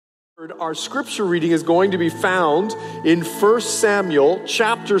Our scripture reading is going to be found in 1 Samuel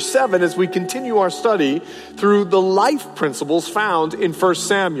chapter 7 as we continue our study through the life principles found in 1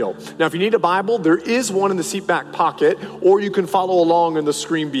 Samuel. Now, if you need a Bible, there is one in the seat back pocket, or you can follow along on the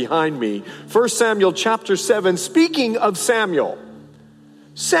screen behind me. 1 Samuel chapter 7, speaking of Samuel,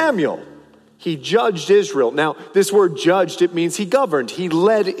 he judged Israel. Now, this word judged, it means he governed. He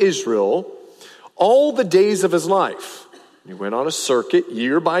led Israel all the days of his life. He went on a circuit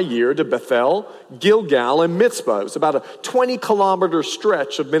year by year to Bethel, Gilgal, and Mitzpah. It was about a 20-kilometer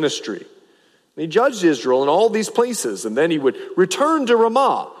stretch of ministry. And he judged Israel in all these places, and then he would return to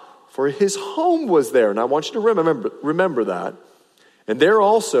Ramah, for his home was there. And I want you to remember that. And there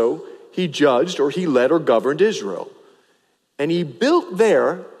also he judged, or he led or governed Israel. And he built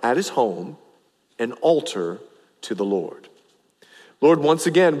there at his home an altar to the Lord. Lord, once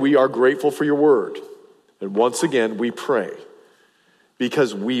again, we are grateful for your word. And once again, we pray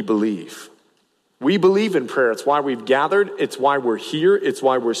because we believe. We believe in prayer. It's why we've gathered. It's why we're here. It's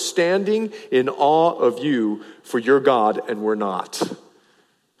why we're standing in awe of you, for you're God and we're not.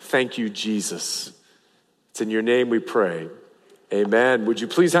 Thank you, Jesus. It's in your name we pray. Amen. Would you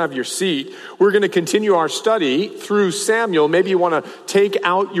please have your seat? We're going to continue our study through Samuel. Maybe you want to take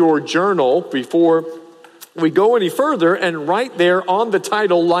out your journal before we go any further, and right there on the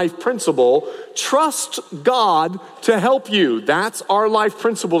title, Life Principle, trust God to help you. That's our life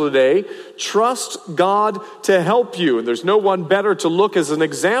principle today. Trust God to help you. And there's no one better to look as an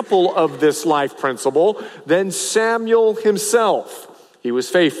example of this life principle than Samuel himself. He was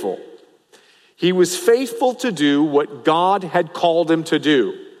faithful. He was faithful to do what God had called him to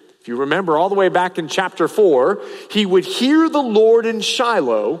do. If you remember all the way back in chapter 4, he would hear the Lord in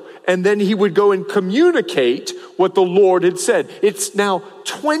Shiloh, and then he would go and communicate what the Lord had said. It's now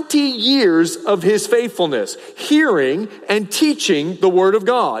 20 years of his faithfulness, hearing and teaching the word of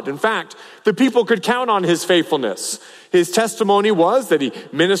God. In fact, the people could count on his faithfulness. His testimony was that he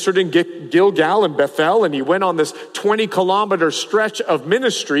ministered in Gilgal and Bethel, and he went on this 20-kilometer stretch of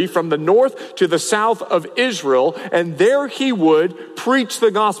ministry from the north to the south of Israel, and there he would preach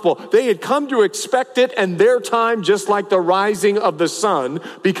the gospel. They had come to expect it, and their time just like the rising of the sun,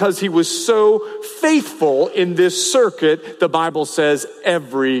 because he was so faithful in this circuit, the Bible says,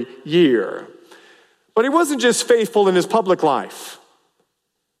 every year. But he wasn't just faithful in his public life.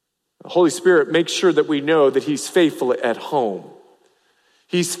 The Holy Spirit makes sure that we know that he's faithful at home.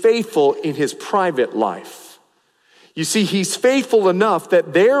 He's faithful in his private life. You see, he's faithful enough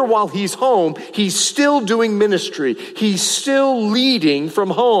that there while he's home, he's still doing ministry. He's still leading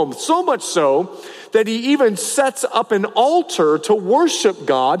from home. So much so that he even sets up an altar to worship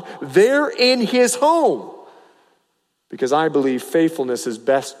God there in his home. Because I believe faithfulness is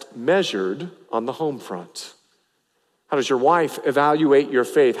best measured on the home front. How does your wife evaluate your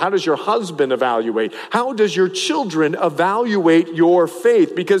faith? How does your husband evaluate? How does your children evaluate your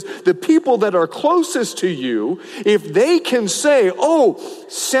faith? Because the people that are closest to you, if they can say, oh,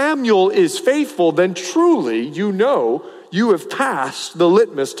 Samuel is faithful, then truly you know you have passed the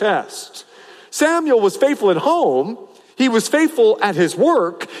litmus test. Samuel was faithful at home. He was faithful at his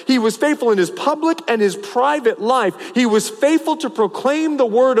work. He was faithful in his public and his private life. He was faithful to proclaim the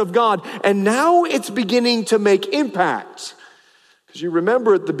word of God. And now it's beginning to make impact. Because you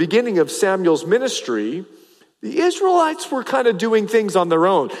remember at the beginning of Samuel's ministry, the Israelites were kind of doing things on their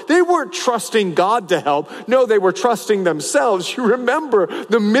own. They weren't trusting God to help. No, they were trusting themselves. You remember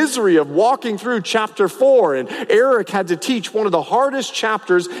the misery of walking through chapter 4, and Eric had to teach one of the hardest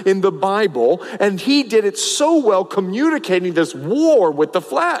chapters in the Bible, and he did it so well communicating this war with the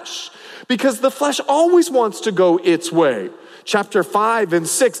flesh, because the flesh always wants to go its way. Chapter 5 and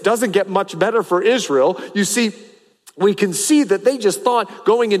 6 doesn't get much better for Israel. You see, we can see that they just thought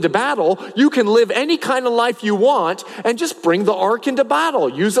going into battle, you can live any kind of life you want and just bring the ark into battle.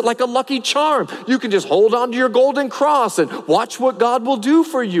 Use it like a lucky charm. You can just hold on to your golden cross and watch what God will do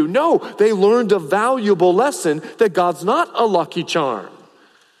for you. No, they learned a valuable lesson that God's not a lucky charm.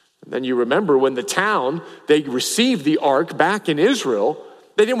 And then you remember when they received the ark back in Israel,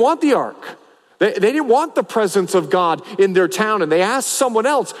 they didn't want the ark. They didn't want the presence of God in their town, and they asked someone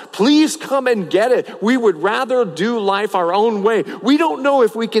else, please come and get it. We would rather do life our own way. We don't know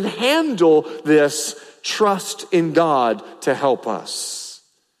if we can handle this. Trust in God to help us.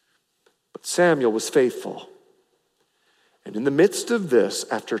 But Samuel was faithful. And in the midst of this,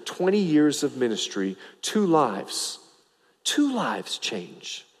 after 20 years of ministry, two lives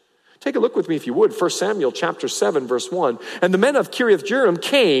change. Take a look with me if you would. 1 Samuel chapter 7, verse 1. And the men of Kiriath-Jearim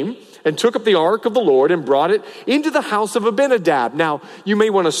came and took up the ark of the Lord and brought it into the house of Abinadab. Now, you may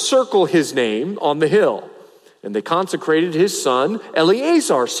want to circle his name on the hill. And they consecrated his son,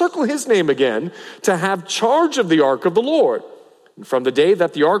 Eleazar, circle his name again, to have charge of the ark of the Lord. And from the day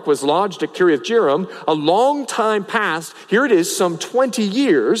that the ark was lodged at Kiriath Jearim, a long time passed. Here it is, some 20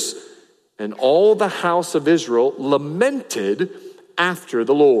 years. And all the house of Israel lamented after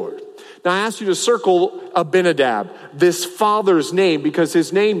the Lord. Now I ask you to circle Abinadab, this father's name, because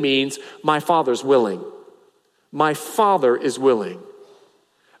his name means my father's willing. My father is willing.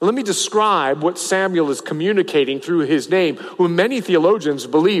 Let me describe what Samuel is communicating through his name, whom many theologians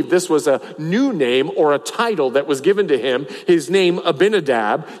believe this was a new name or a title that was given to him, his name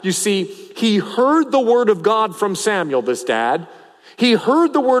Abinadab. You see, he heard the word of God from Samuel, this dad. He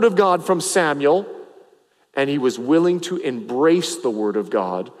heard the word of God from Samuel, and he was willing to embrace the word of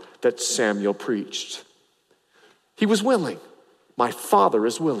God that Samuel preached. He was willing. My father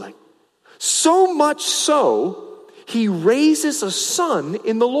is willing. So much so, he raises a son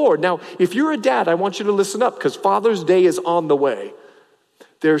in the Lord. Now, if you're a dad, I want you to listen up because Father's Day is on the way.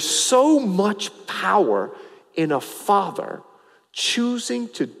 There's so much power in a father choosing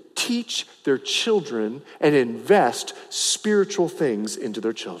to teach their children and invest spiritual things into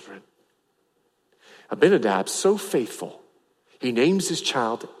their children. Abinadab's so faithful. He names his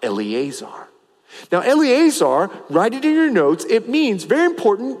child Eleazar. Now, Eleazar, write it in your notes. It means, very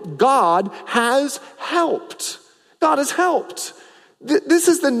important, God has helped. God has helped. This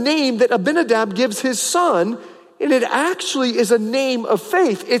is the name that Abinadab gives his son, and it actually is a name of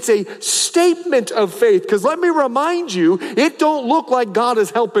faith. It's a statement of faith, because let me remind you, it don't look like God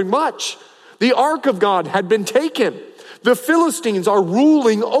is helping much. The ark of God had been taken. The Philistines are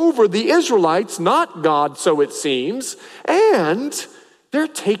ruling over the Israelites, not God, so it seems, and they're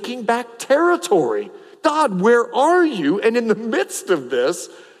taking back territory. God, where are you? And in the midst of this,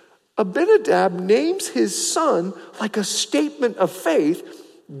 Abinadab names his son like a statement of faith.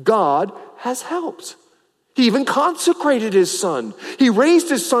 God has helped. He even consecrated his son. He raised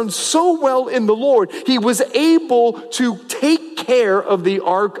his son so well in the Lord, he was able to take care of the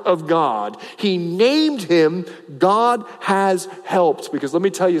ark of God. He named him God has helped. Because let me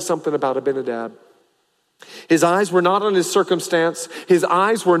tell you something about Abinadab. His eyes were not on his circumstance. His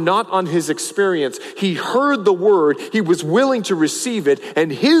eyes were not on his experience. He heard the word. He was willing to receive it.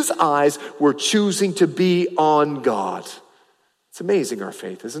 And his eyes were choosing to be on God. It's amazing, our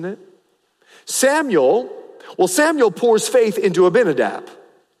faith, isn't it? Samuel pours faith into Abinadab.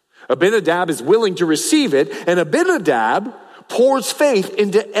 Abinadab is willing to receive it. And Abinadab pours faith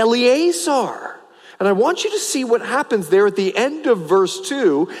into Eleazar. And I want you to see what happens there at the end of verse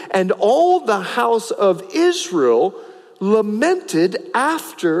 2. And all the house of Israel lamented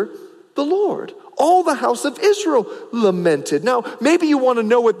after the Lord. All the house of Israel lamented. Now, maybe you want to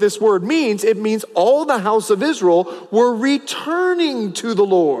know what this word means. It means all the house of Israel were returning to the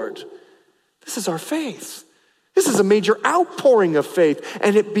Lord. This is our faith. This is a major outpouring of faith,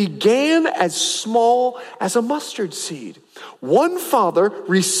 and it began as small as a mustard seed. One father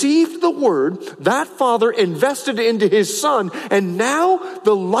received the word, that father invested into his son, and now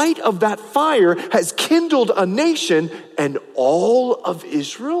the light of that fire has kindled a nation, and all of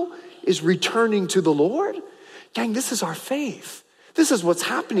Israel is returning to the Lord. Gang, this is our faith. This is what's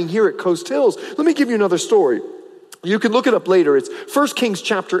happening here at Coast Hills. Let me give you another story. You can look it up later. It's 1 Kings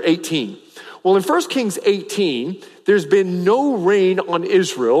chapter 18. Well, in 1 Kings 18, there's been no rain on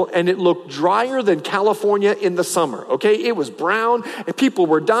Israel, and it looked drier than California in the summer, okay? It was brown, and people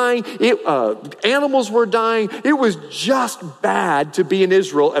were dying. Animals were dying. It was just bad to be in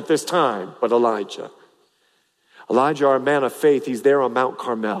Israel at this time. But Elijah, our man of faith, he's there on Mount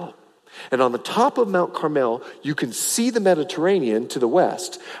Carmel. And on the top of Mount Carmel, you can see the Mediterranean to the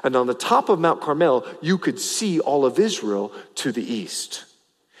west. And on the top of Mount Carmel, you could see all of Israel to the east.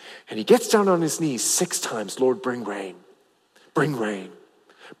 And he gets down on his knees 6 times. Lord, bring rain. Bring rain.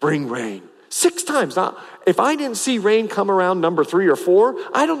 Bring rain. 6 times. Now, if I didn't see rain come around number 3 or 4,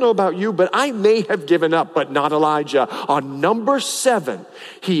 I don't know about you, but I may have given up, but not Elijah. On number 7,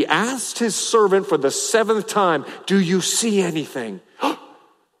 he asked his servant for the 7th time, do you see anything?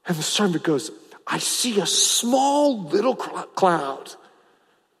 And the servant goes, I see a small little cloud.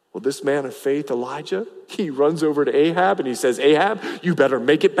 Well, this man of faith, Elijah, he runs over to Ahab and he says, Ahab, you better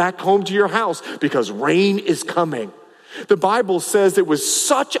make it back home to your house because rain is coming. The Bible says it was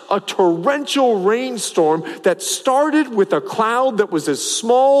such a torrential rainstorm that started with a cloud that was as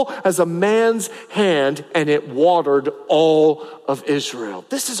small as a man's hand, and it watered all of Israel.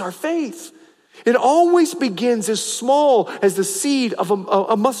 This is our faith. It always begins as small as the seed of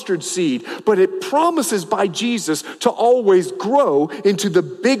a mustard seed, but it promises by Jesus to always grow into the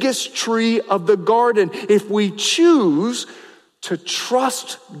biggest tree of the garden if we choose to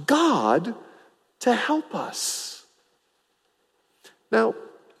trust God to help us. Now,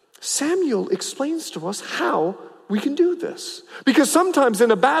 Samuel explains to us how we can do this. Because sometimes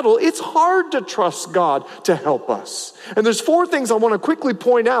in a battle, it's hard to trust God to help us. And there's 4 things I want to quickly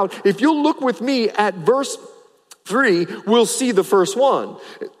point out. If you'll look with me at verse 3, we'll see the first one.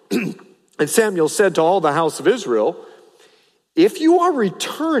 And Samuel said to all the house of Israel, if you are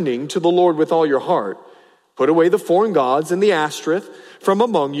returning to the Lord with all your heart, put away the foreign gods and the Ashtoreth from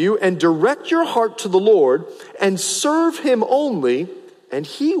among you, and direct your heart to the Lord, and serve him only, and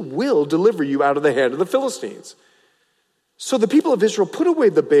he will deliver you out of the hand of the Philistines. So the people of Israel put away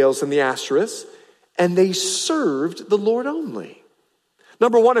the Baals and the Ashtoreths, and they served the Lord only.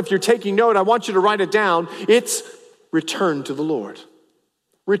 Number 1, if you're taking note, I want you to write it down. It's return to the Lord.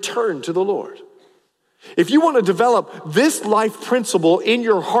 Return to the Lord. If you want to develop this life principle in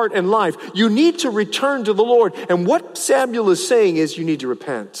your heart and life, you need to return to the Lord. And what Samuel is saying is you need to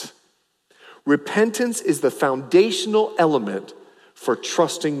repent. Repentance is the foundational element for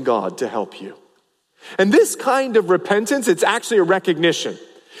trusting God to help you. And this kind of repentance, it's actually a recognition.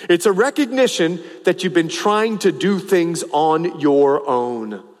 It's a recognition that you've been trying to do things on your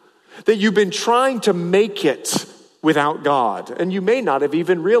own. That you've been trying to make it without God. And you may not have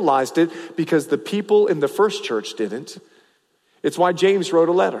even realized it because the people in the first church didn't. It's why James wrote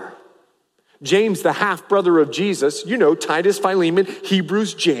a letter. James, the half-brother of Jesus, Titus, Philemon,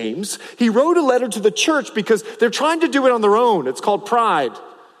 Hebrews, James. He wrote a letter to the church because they're trying to do it on their own. It's called pride.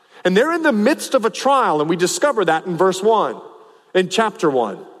 And they're in the midst of a trial, and we discover that in verse 1, in chapter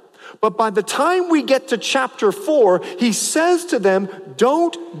 1. But by the time we get to chapter 4, he says to them,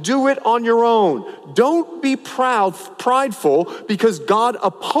 don't do it on your own. Don't be prideful, because God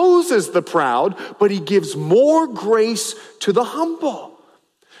opposes the proud, but he gives more grace to the humble.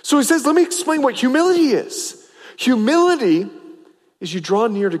 So he says, let me explain what humility is. Humility is you draw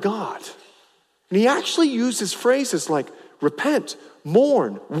near to God. And he actually uses phrases like repent,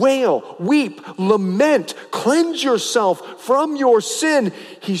 mourn, wail, weep, lament, cleanse yourself from your sin.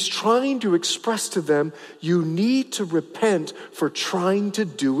 He's trying to express to them, you need to repent for trying to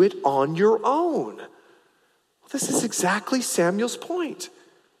do it on your own. Well, this is exactly Samuel's point.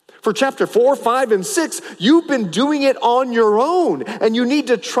 For chapter 4, 5, and 6, you've been doing it on your own, and you need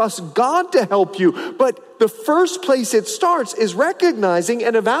to trust God to help you. But the first place it starts is recognizing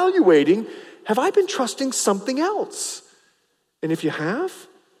and evaluating, have I been trusting something else? And if you have,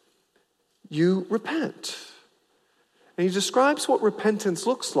 you repent. And he describes what repentance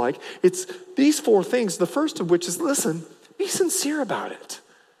looks like. It's these 4 things, the first of which is, listen, be sincere about it.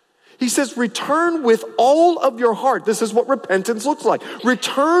 He says, return with all of your heart. This is what repentance looks like.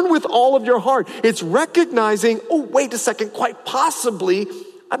 Return with all of your heart. It's recognizing, oh, wait a second, quite possibly,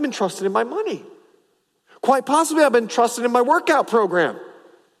 I've been trusting in my money. Quite possibly, I've been trusting in my workout program.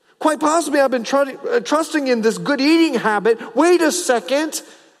 Quite possibly, I've been trusting in this good eating habit. Wait a second.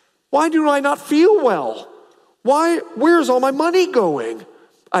 Why do I not feel well? Where's all my money going?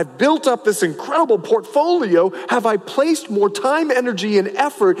 I've built up this incredible portfolio. Have I placed more time, energy, and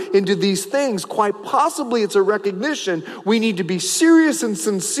effort into these things? Quite possibly, it's a recognition we need to be serious and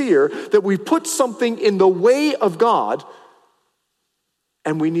sincere that we put something in the way of God,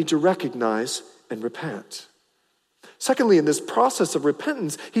 and we need to recognize and repent. Secondly, in this process of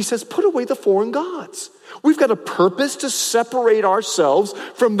repentance, he says, put away the foreign gods. We've got a purpose to separate ourselves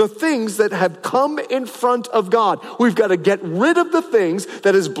from the things that have come in front of God. We've got to get rid of the things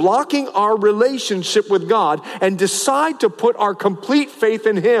that is blocking our relationship with God and decide to put our complete faith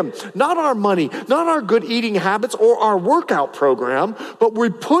in him. Not our money, not our good eating habits or our workout program, but we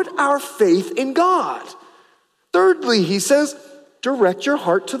put our faith in God. Thirdly, he says, direct your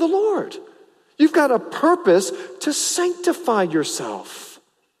heart to the Lord. You've got a purpose to sanctify yourself.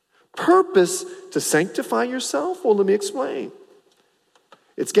 Purpose to sanctify yourself? Well, let me explain.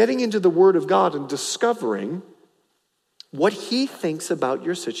 It's getting into the Word of God and discovering what he thinks about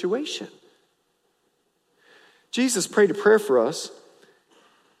your situation. Jesus prayed a prayer for us.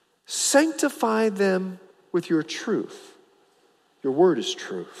 Sanctify them with your truth. Your word is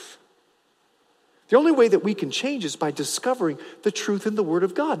truth. The only way that we can change is by discovering the truth in the Word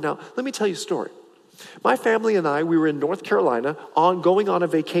of God. Now, let me tell you a story. My family and I, we were in North Carolina going on a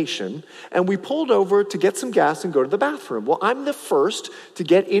vacation, and we pulled over to get some gas and go to the bathroom. Well, I'm the first to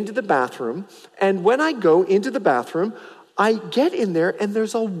get into the bathroom, and when I go into the bathroom, I get in there, and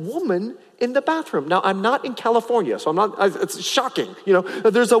there's a woman in the bathroom. Now, I'm not in California, so it's shocking.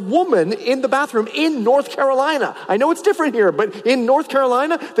 There's a woman in the bathroom in North Carolina. I know it's different here, but in North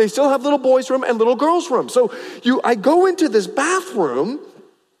Carolina, they still have little boys' room and little girls' room. So I go into this bathroom,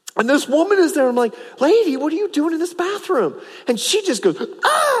 and this woman is there. I'm like, lady, what are you doing in this bathroom? And she just goes,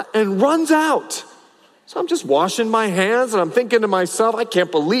 and runs out. So I'm just washing my hands and I'm thinking to myself, I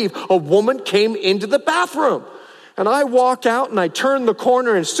can't believe a woman came into the bathroom. And I walk out and I turn the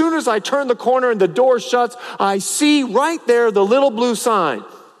corner. And as soon as I turn the corner and the door shuts, I see right there the little blue sign.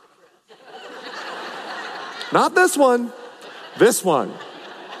 Not this one, this one.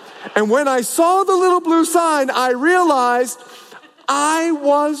 And when I saw the little blue sign, I realized I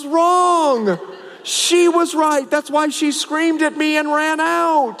was wrong. She was right. That's why she screamed at me and ran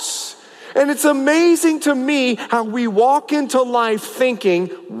out. And it's amazing to me how we walk into life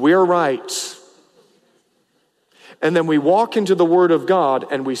thinking we're right. And then we walk into the Word of God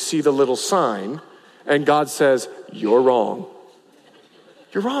and we see the little sign and God says, you're wrong.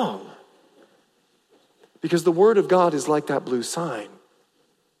 You're wrong. Because the Word of God is like that blue sign.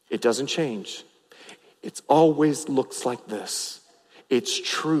 It doesn't change. It always looks like this. It's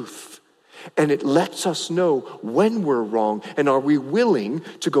truth. And it lets us know when we're wrong. And are we willing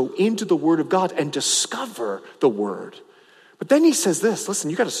to go into the Word of God and discover the Word? But then he says this, listen,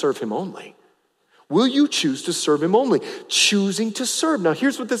 you got to serve him only. Will you choose to serve him only? Choosing to serve. Now,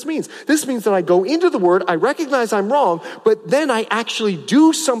 here's what this means. This means that I go into the Word, I recognize I'm wrong, but then I actually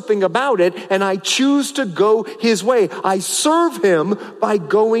do something about it, and I choose to go his way. I serve him by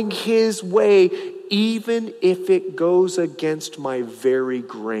going his way, even if it goes against my very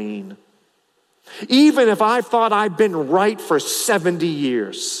grain. Even if I thought I'd been right for 70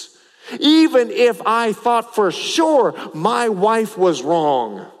 years. Even if I thought for sure my wife was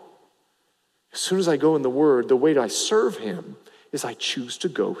wrong. As soon as I go in the Word, the way I serve him is I choose to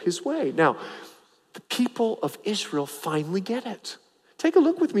go his way. Now, the people of Israel finally get it. Take a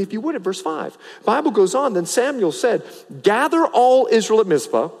look with me, if you would, at verse 5. The Bible goes on, then Samuel said, gather all Israel at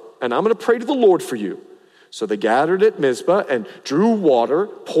Mizpah, and I'm going to pray to the Lord for you. So they gathered at Mizpah and drew water,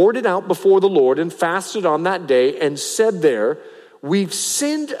 poured it out before the Lord, and fasted on that day, and said there, we've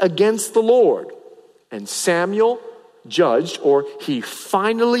sinned against the Lord. And Samuel judged, or he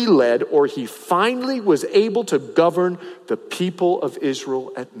finally led, or he finally was able to govern the people of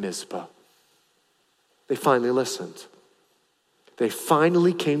Israel at Mizpah. They finally listened. They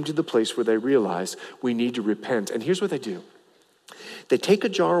finally came to the place where they realized we need to repent. And here's what they do. They take a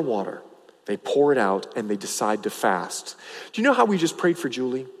jar of water, they pour it out, and they decide to fast. Do you know how we just prayed for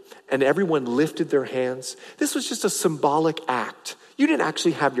Julie? And everyone lifted their hands. This was just a symbolic act. You didn't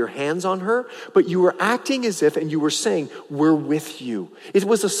actually have your hands on her, but you were acting as if, and you were saying, we're with you. It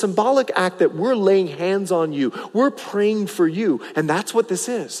was a symbolic act that we're laying hands on you. We're praying for you. And that's what this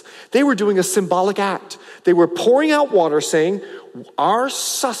is. They were doing a symbolic act. They were pouring out water saying, our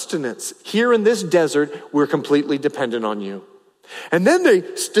sustenance here in this desert, we're completely dependent on you. And then they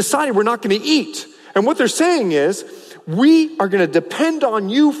decided we're not going to eat. And what they're saying is, we are going to depend on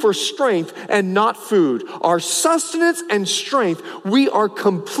you for strength and not food. Our sustenance and strength, we are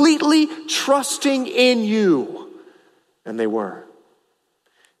completely trusting in you. And they were.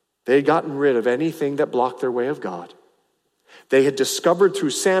 They had gotten rid of anything that blocked their way of God. They had discovered through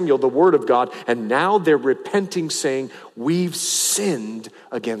Samuel the word of God, and now they're repenting, saying, we've sinned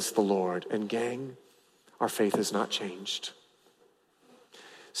against the Lord. And gang, our faith has not changed.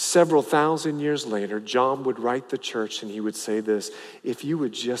 Several thousand years later, John would write the church and he would say this, if you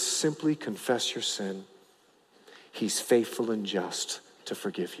would just simply confess your sin, he's faithful and just to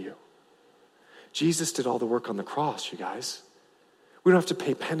forgive you. Jesus did all the work on the cross, you guys. We don't have to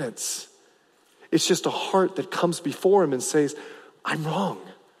pay penance. It's just a heart that comes before him and says, I'm wrong.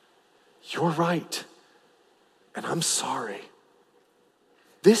 You're right. And I'm sorry.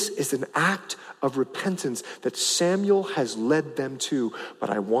 This is an act of repentance that Samuel has led them to. But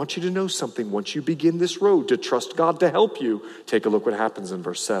I want you to know something. Once you begin this road to trust God to help you, take a look what happens in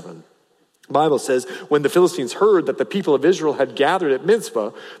verse 7. The Bible says, when the Philistines heard that the people of Israel had gathered at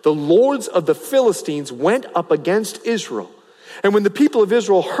Mizpah, the lords of the Philistines went up against Israel. And when the people of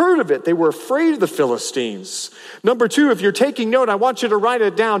Israel heard of it, they were afraid of the Philistines. Number 2, if you're taking note, I want you to write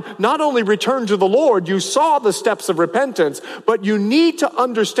it down. Not only return to the Lord, you saw the steps of repentance, but you need to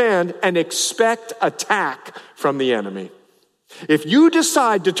understand and expect attack from the enemy. If you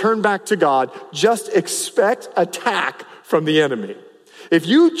decide to turn back to God, just expect attack from the enemy. If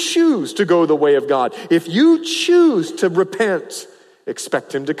you choose to go the way of God, if you choose to repent,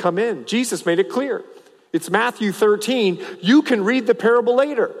 expect him to come in. Jesus made it clear. It's Matthew 13. You can read the parable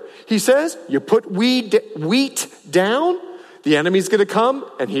later. He says, you put wheat down, the enemy's going to come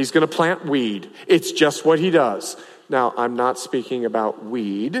and he's going to plant weed. It's just what he does. Now, I'm not speaking about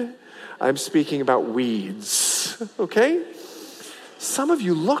weed. I'm speaking about weeds. Okay? Some of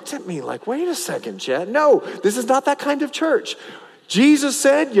you looked at me like, wait a second, Chad. No, this is not that kind of church. Jesus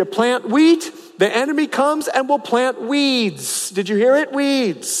said, you plant wheat, the enemy comes and will plant weeds. Did you hear it?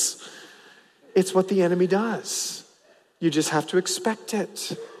 Weeds. It's what the enemy does. You just have to expect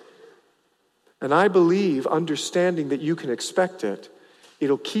it. And I believe, understanding that you can expect it,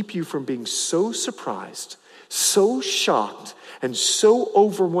 it'll keep you from being so surprised, so shocked, and so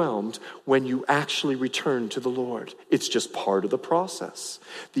overwhelmed when you actually return to the Lord. It's just part of the process.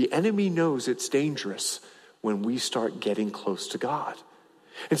 The enemy knows it's dangerous when we start getting close to God.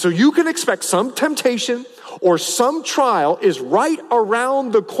 And so you can expect some temptation or some trial is right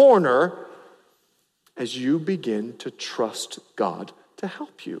around the corner as you begin to trust God to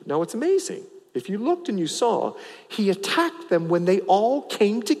help you. Now, it's amazing. If you looked and you saw, he attacked them when they all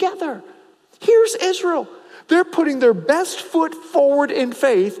came together. Here's Israel. They're putting their best foot forward in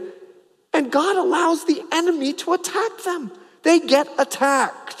faith, and God allows the enemy to attack them. They get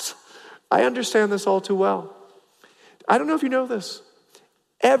attacked. I understand this all too well. I don't know if you know this.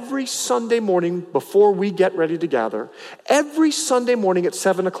 Every Sunday morning before we get ready to gather, every Sunday morning at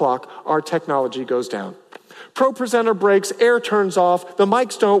 7 o'clock, our technology goes down. ProPresenter breaks, air turns off, the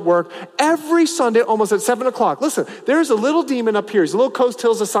mics don't work. Every Sunday, almost at 7 o'clock. Listen, there's a little demon up here. He's a little Coast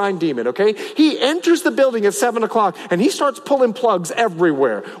Hills assigned demon, okay? He enters the building at 7 o'clock and he starts pulling plugs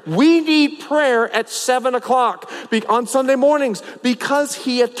everywhere. We need prayer at 7 o'clock on Sunday mornings because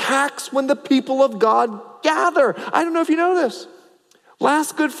he attacks when the people of God gather. I don't know if you know this.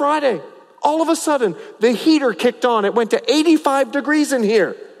 Last Good Friday, all of a sudden, the heater kicked on. It went to 85 degrees in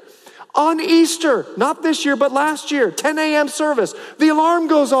here. On Easter, not this year, but last year, 10 a.m. service, the alarm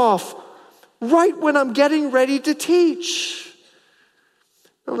goes off right when I'm getting ready to teach.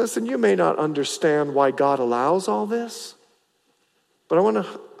 Now listen, you may not understand why God allows all this, but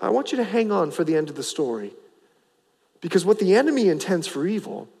I want you to hang on for the end of the story. Because what the enemy intends for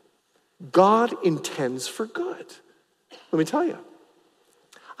evil, God intends for good. Let me tell you.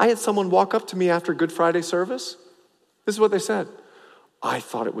 I had someone walk up to me after Good Friday service. This is what they said. I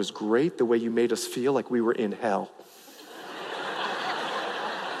thought it was great the way you made us feel like we were in hell.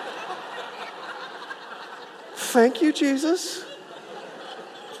 Thank you, Jesus.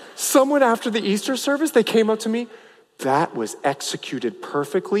 Someone after the Easter service, they came up to me. That was executed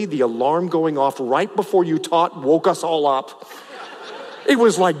perfectly. The alarm going off right before you taught woke us all up. It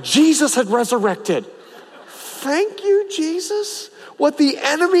was like Jesus had resurrected. Thank you, Jesus. What the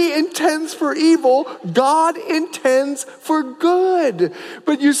enemy intends for evil, God intends for good.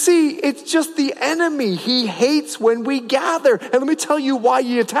 But you see, it's just the enemy. He hates when we gather. And let me tell you why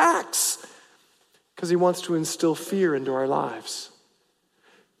he attacks. Because he wants to instill fear into our lives.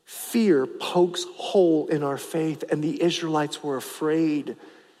 Fear pokes hole in our faith, and the Israelites were afraid.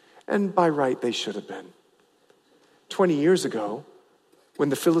 And by right, they should have been. 20 years ago, when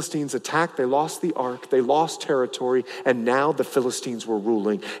the Philistines attacked, they lost the ark, they lost territory, and now the Philistines were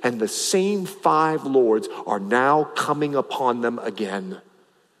ruling. And the same 5 lords are now coming upon them again.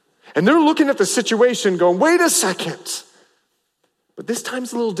 And they're looking at the situation going, wait a second. But this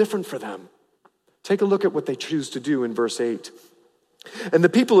time's a little different for them. Take a look at what they choose to do in verse 8. And the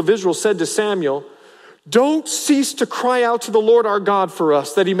people of Israel said to Samuel, don't cease to cry out to the Lord our God for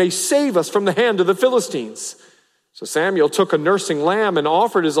us, that he may save us from the hand of the Philistines. So Samuel took a nursing lamb and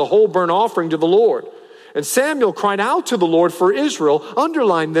offered as a whole burnt offering to the Lord. And Samuel cried out to the Lord for Israel,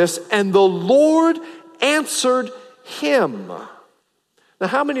 underline this, and the Lord answered him. Now,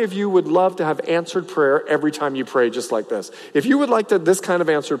 how many of you would love to have answered prayer every time you pray just like this? If you would like this kind of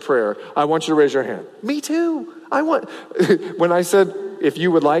answered prayer, I want you to raise your hand. Me too. When I said, if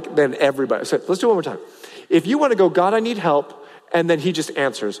you would like, then everybody. So let's do it one more time. If you want to go, God, I need help, and then he just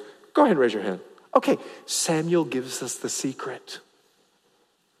answers, go ahead and raise your hand. Okay, Samuel gives us the secret.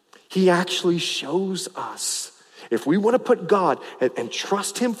 He actually shows us. If we want to put God and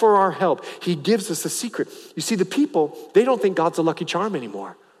trust him for our help, he gives us a secret. You see, the people, they don't think God's a lucky charm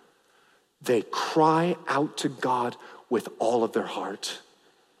anymore. They cry out to God with all of their heart.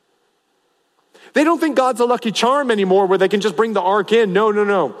 They don't think God's a lucky charm anymore where they can just bring the ark in.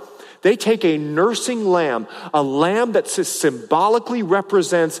 No. They take a nursing lamb, a lamb that symbolically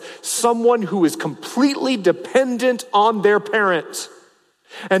represents someone who is completely dependent on their parent.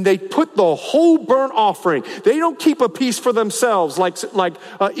 And they put the whole burnt offering. They don't keep a piece for themselves like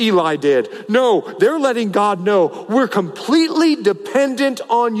Eli did. No, they're letting God know we're completely dependent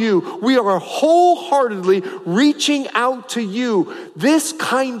on you. We are wholeheartedly reaching out to you. This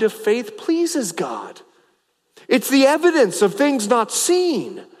kind of faith pleases God. It's the evidence of things not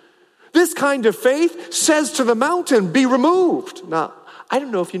seen. This kind of faith says to the mountain, be removed. Now, I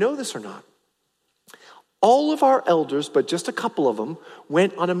don't know if you know this or not. All of our elders, but just a couple of them,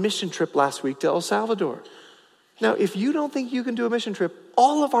 went on a mission trip last week to El Salvador. Now, if you don't think you can do a mission trip,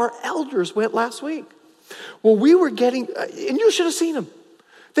 all of our elders went last week. Well, we were getting, and you should have seen them.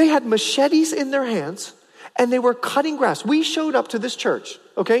 They had machetes in their hands, and they were cutting grass. We showed up to this church,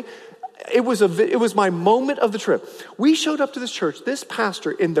 okay? It was my moment of the trip. We showed up to this church, this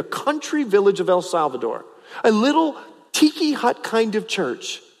pastor in the country village of El Salvador, a little tiki hut kind of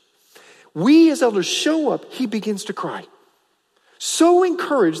church. We as elders show up, he begins to cry. So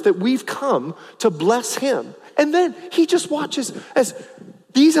encouraged that we've come to bless him. And then he just watches as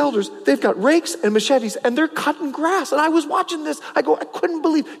these elders, they've got rakes and machetes and they're cutting grass. And I was watching this. I couldn't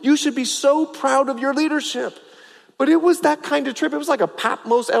believe, you should be so proud of your leadership. But it was that kind of trip. It was like a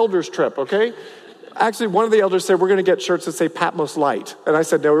Patmos elders trip, okay? Actually, one of the elders said, we're going to get shirts that say Patmos Light. And I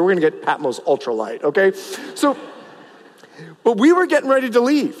said, no, we're going to get Patmos Ultra Light, okay? But we were getting ready to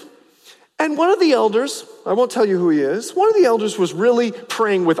leave. And one of the elders, I won't tell you who he is, one of the elders was really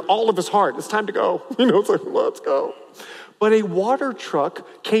praying with all of his heart. It's time to go. It's like, let's go. But a water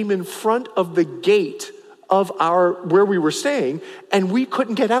truck came in front of the gate of where we were staying, and we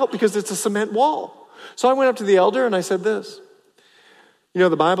couldn't get out because it's a cement wall. So I went up to the elder and I said this.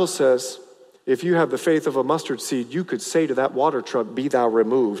 The Bible says, if you have the faith of a mustard seed, you could say to that water truck, be thou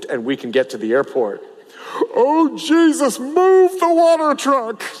removed, and we can get to the airport. Oh, Jesus, move the water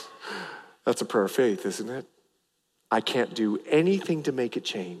truck. That's a prayer of faith, isn't it? I can't do anything to make it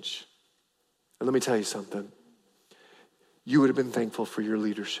change. And let me tell you something. You would have been thankful for your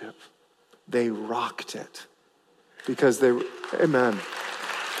leadership. They rocked it because amen.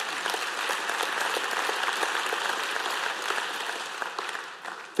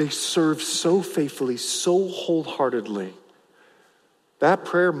 They served so faithfully, so wholeheartedly. That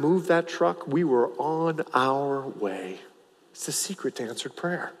prayer moved that truck. We were on our way. It's the secret to answered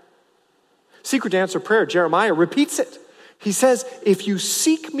prayer. Secret to answered prayer, Jeremiah repeats it. He says, if you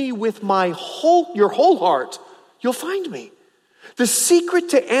seek me with your whole heart, you'll find me. The secret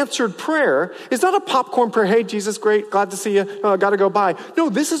to answered prayer is not a popcorn prayer. Hey, Jesus, great. Glad to see you. Got to go by. No,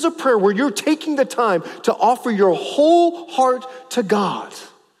 this is a prayer where you're taking the time to offer your whole heart to God.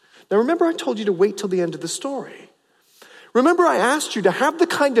 Now, remember I told you to wait till the end of the story. Remember I asked you to have the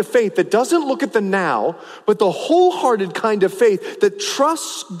kind of faith that doesn't look at the now, but the wholehearted kind of faith that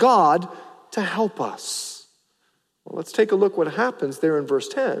trusts God to help us. Well, let's take a look what happens there in verse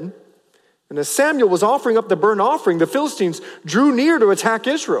 10. And as Samuel was offering up the burnt offering, the Philistines drew near to attack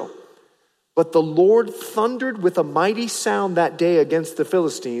Israel. But the Lord thundered with a mighty sound that day against the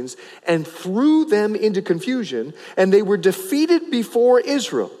Philistines and threw them into confusion, and they were defeated before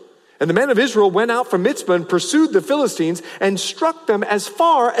Israel. And the men of Israel went out from Mizpah and pursued the Philistines and struck them as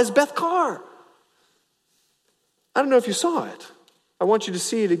far as Beth-kar. I don't know if you saw it. I want you to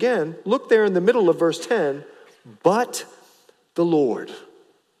see it again. Look there in the middle of verse 10. But the Lord.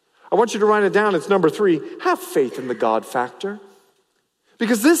 I want you to write it down. It's number 3. Have faith in the God factor.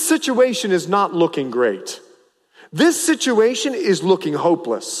 Because this situation is not looking great. This situation is looking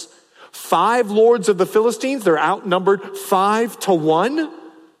hopeless. 5 lords of the Philistines, they're outnumbered 5-1.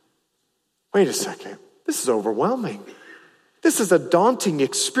 Wait a second. This is overwhelming. This is a daunting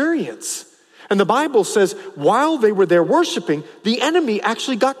experience. And the Bible says while they were there worshiping, the enemy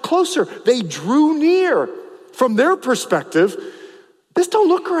actually got closer. They drew near. From their perspective, this don't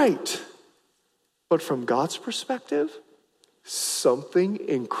look great. But from God's perspective, something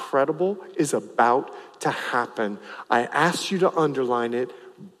incredible is about to happen. I asked you to underline it,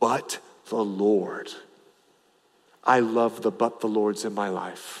 but the Lord. I love the but the Lords in my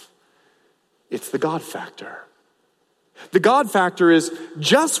life. It's the God factor. The God factor is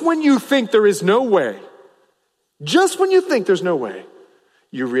just when you think there is no way, just when you think there's no way,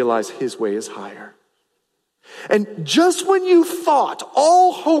 you realize his way is higher. And just when you thought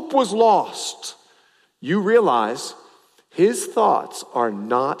all hope was lost, you realize his thoughts are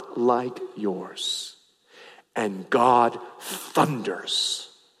not like yours. And God thunders.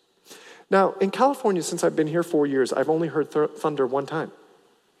 Now, in California, since I've been here 4 years, I've only heard thunder one time.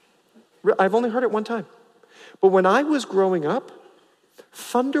 I've only heard it one time. But when I was growing up,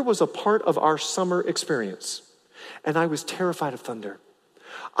 thunder was a part of our summer experience. And I was terrified of thunder.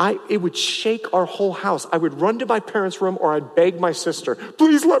 It would shake our whole house. I would run to my parents' room or I'd beg my sister,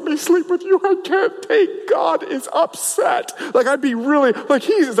 please let me sleep with you. I can't take, God is upset. Like I'd be really, like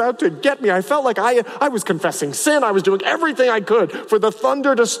he's out to get me. I felt like I was confessing sin. I was doing everything I could for the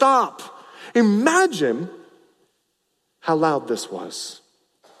thunder to stop. Imagine how loud this was.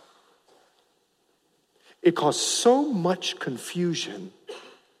 It caused so much confusion.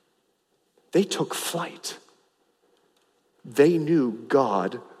 They took flight. They knew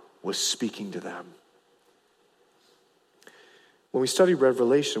God was speaking to them. When we study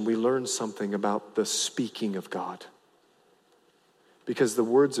Revelation, we learn something about the speaking of God. Because the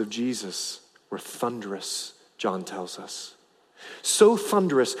words of Jesus were thunderous, John tells us. So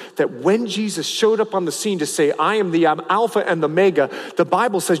thunderous that when Jesus showed up on the scene to say, I am the Alpha and the Omega, the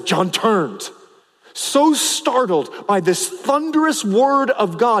Bible says John turned. So startled by this thunderous word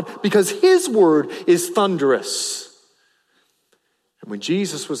of God because his word is thunderous. And when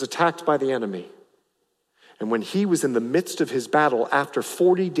Jesus was attacked by the enemy, and when he was in the midst of his battle after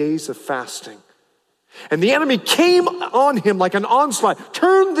 40 days of fasting, and the enemy came on him like an onslaught,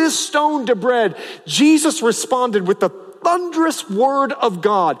 turn this stone to bread, Jesus responded with the thunderous word of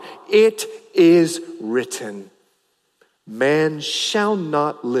God. It is written, man shall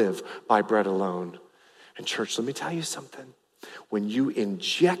not live by bread alone. And church, let me tell you something. When you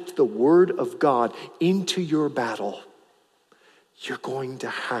inject the word of God into your battle, you're going to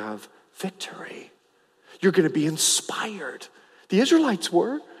have victory. You're going to be inspired. The Israelites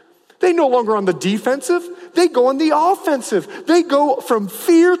were. They no longer on the defensive. They go on the offensive. They go from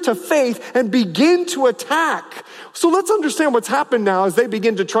fear to faith and begin to attack. So let's understand what's happened now as they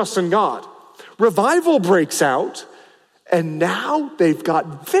begin to trust in God. Revival breaks out, and now they've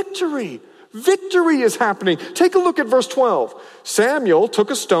got victory. Victory is happening. Take a look at verse 12. Samuel took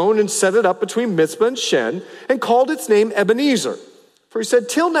a stone and set it up between Mizpah and Shen and called its name Ebenezer. For he said,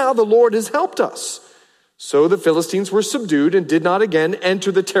 till now the Lord has helped us. So the Philistines were subdued and did not again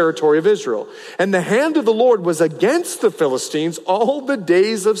enter the territory of Israel. And the hand of the Lord was against the Philistines all the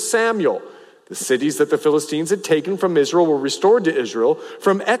days of Samuel. The cities that the Philistines had taken from Israel were restored to Israel,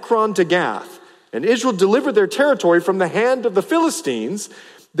 from Ekron to Gath. And Israel delivered their territory from the hand of the Philistines.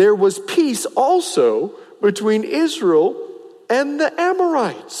 There was peace also between Israel and the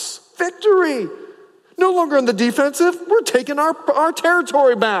Amorites. Victory. No longer on the defensive. We're taking our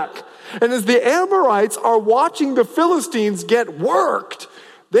territory back. And as the Amorites are watching the Philistines get worked,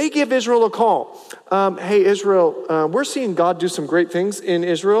 they give Israel a call. Hey, Israel, we're seeing God do some great things in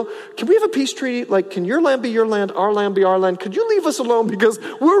Israel. Can we have a peace treaty? Like, can your land be your land, our land be our land? Could you leave us alone? Because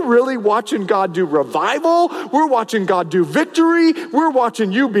we're really watching God do revival. We're watching God do victory. We're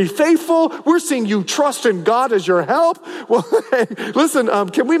watching you be faithful. We're seeing you trust in God as your help. Well, hey, listen,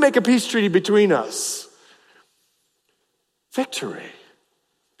 can we make a peace treaty between us? Victory.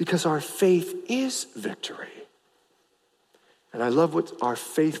 Because our faith is victory. And I love what our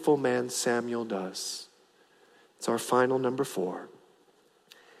faithful man Samuel does. It's our final number 4.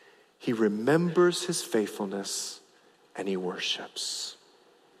 He remembers his faithfulness and he worships.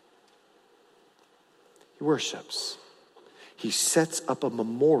 He worships. He sets up a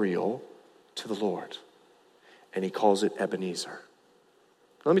memorial to the Lord and he calls it Ebenezer.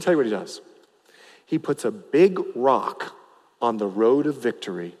 Let me tell you what he does. He puts a big rock on the road of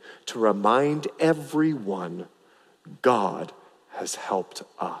victory to remind everyone God has helped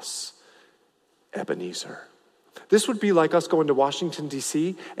us. Ebenezer. This would be like us going to Washington,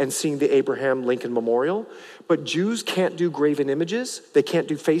 D.C. and seeing the Abraham Lincoln Memorial. But Jews can't do graven images. They can't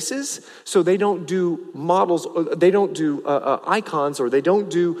do faces. So they don't do models. They don't do icons, or they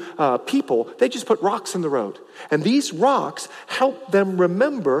don't do people. They just put rocks in the road. And these rocks help them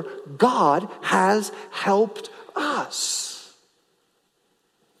remember God has helped us.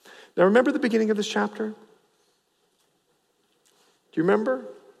 Now remember the beginning of this chapter? Do you remember?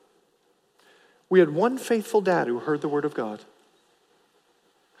 We had one faithful dad who heard the word of God.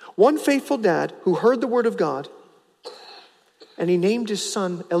 One faithful dad who heard the word of God, and he named his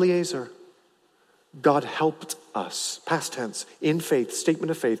son Eliezer. God helped us. Past tense, in faith, statement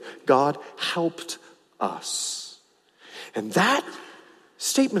of faith. God helped us. And that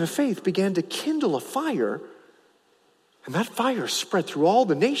statement of faith began to kindle a fire, and that fire spread through all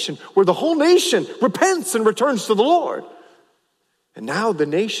the nation, where the whole nation repents and returns to the Lord. And now the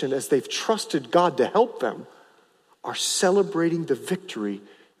nation, as they've trusted God to help them, are celebrating the victory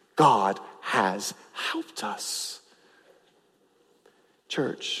God has helped us.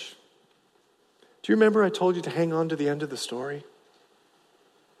 Church, do you remember I told you to hang on to the end of the story?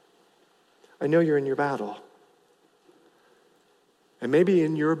 I know you're in your battle. And maybe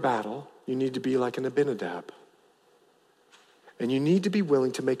in your battle, you need to be like an Abinadab. And you need to be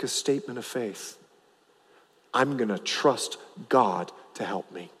willing to make a statement of faith. I'm going to trust God to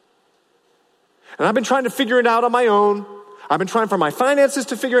help me. And I've been trying to figure it out on my own. I've been trying for my finances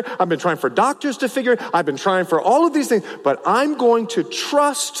to figure it. I've been trying for doctors to figure it. I've been trying for all of these things. But I'm going to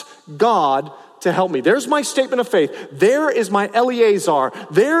trust God to help me. There's my statement of faith. There is my Eliezer.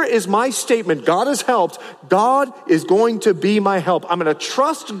 There is my statement. God has helped. God is going to be my help. I'm going to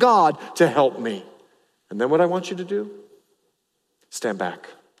trust God to help me. And then what I want you to do? Stand back.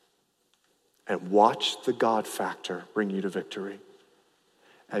 And watch the God factor bring you to victory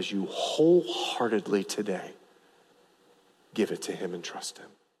as you wholeheartedly today give it to him and trust him.